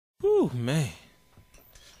Whew, man.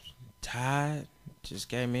 Tired. Just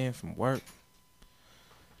came in from work.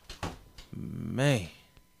 Man.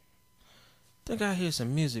 Think I'll hear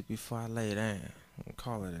some music before I lay down and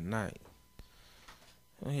call it a night.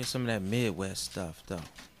 I'll hear some of that Midwest stuff, though.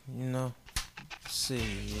 You know? See,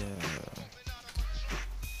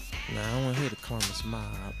 nah, I don't want to hear the Columbus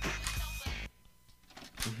Mob.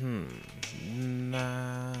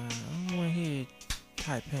 Nah, I don't want to hear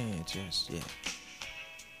Taipan just yet.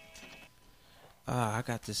 I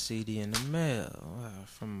got the CD in the mail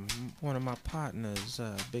from one of my partners,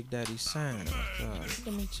 Big Daddy Sign.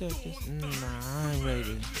 Let me check this. Nah, I ain't ready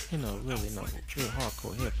to, really know real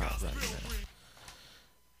hardcore hip-hop right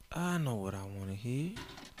now. I know what I want to hear.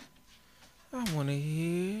 I want to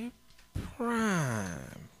hear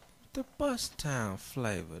Prime, the Bustown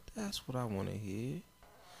Flavor. That's what I want to hear.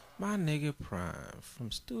 My nigga Prime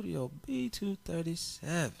from Studio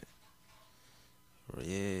B237.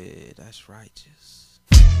 Yeah, that's righteous.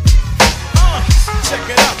 Check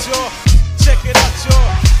it out, y'all. Check it out,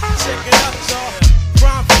 y'all. Check it out, y'all.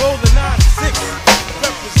 Prime Bowler 96,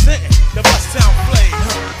 representing the Bustown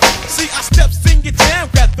Flav. See, I steps in your jam,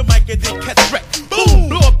 grab the mic and then catch wreck. Boom,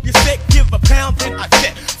 blow up your set, give a pound, then I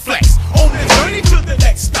jet flex. On the journey to the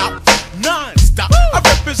next stop, non-stop. I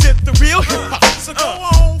represent the real hip-hop. So go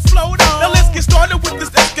on, float on. Now let's get started with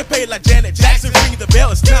this escapade like Janet Jackson. Ring the bell,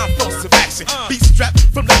 it's time for some action. Beat strapped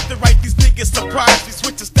from left to right, these niggas surprised. We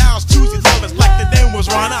switch the styles, choose your colors like the name was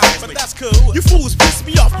Ron Isley. But that's cool. You fools piss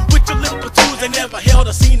me off with your lip tattoos. They never held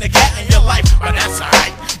or seen a cat in your life, but that's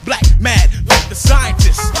alright. Black mad like the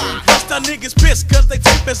scientists. Plus our niggas pissed cause they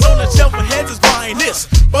tape us on the shelf and heads is buying this.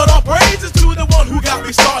 But all praises to the one who got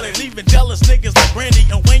me started. Leaving jealous niggas like Brandy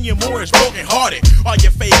and Wayne Moore is broken hearted. All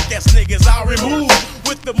your fake ass niggas I'll remove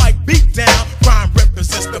with the mic beat down. Prime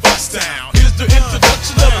represents the Bustown. Here's the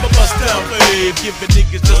introduction of the Bustown Flav. Giving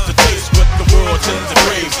niggas just a taste what the world tends to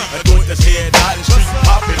crave. A joint that's head hot and street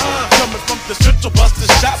popping. Coming from the central Buster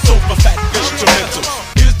shots over fat instrumentals.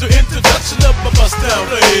 Here's the introduction of the Bustown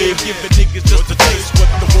Flav. Giving niggas just a taste what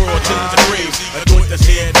the world tends to crave. A joint that's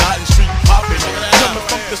head hot and street popping. Coming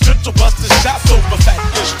from the central Buster shots over fat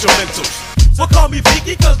instrumentals. So call me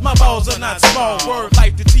Biggie cause my balls are not small. Word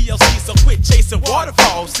like the TLC, so quit chasing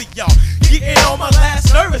waterfalls. See y'all getting on my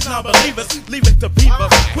last nervous, non-believers. Leave it to Beaver,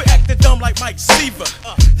 quit acting dumb like Mike Seaver.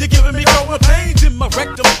 You're giving me growing pains in my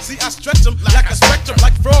rectum. See I stretch them like a spectrum,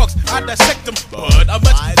 like frogs I dissect them. But I'm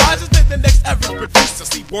much wiser than the next average producer.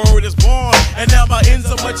 See word is born and now my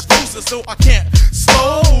ends are much looser. So I can't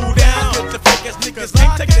slow down. Get the fake ass niggas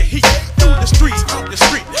can't take the heat through the streets, out the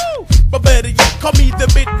street. But better yet, call me the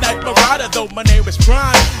Midnight Marauder, though my name is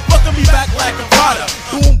Prime. Welcome me back like a Potter.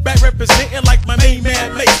 Boom, back representing like my main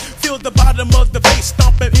man Mace. Feel the bottom of the bass,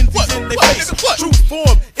 stomping envies in their face. True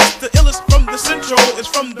form, it's the illest from the central.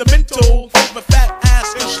 It's from the mental, over fat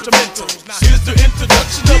ass instrumentals. Here's the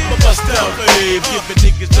introduction of my Bustown Flav. Giving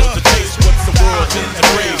niggas just a taste what the world tends to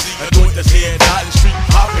crave. A joint that's head hot and street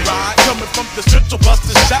popping. Coming from the central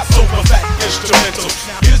Buster shots over fat instrumentals.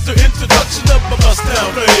 Here's the introduction of my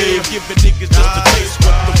Bustown Flav. Giving niggas just a taste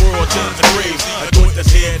what the world tends to crave. A joint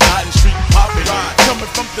that's head hot and street popping.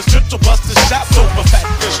 Coming from the central Buster shots over fat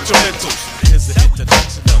instrumentals. Here's the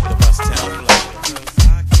introduction of the Bustown Flav.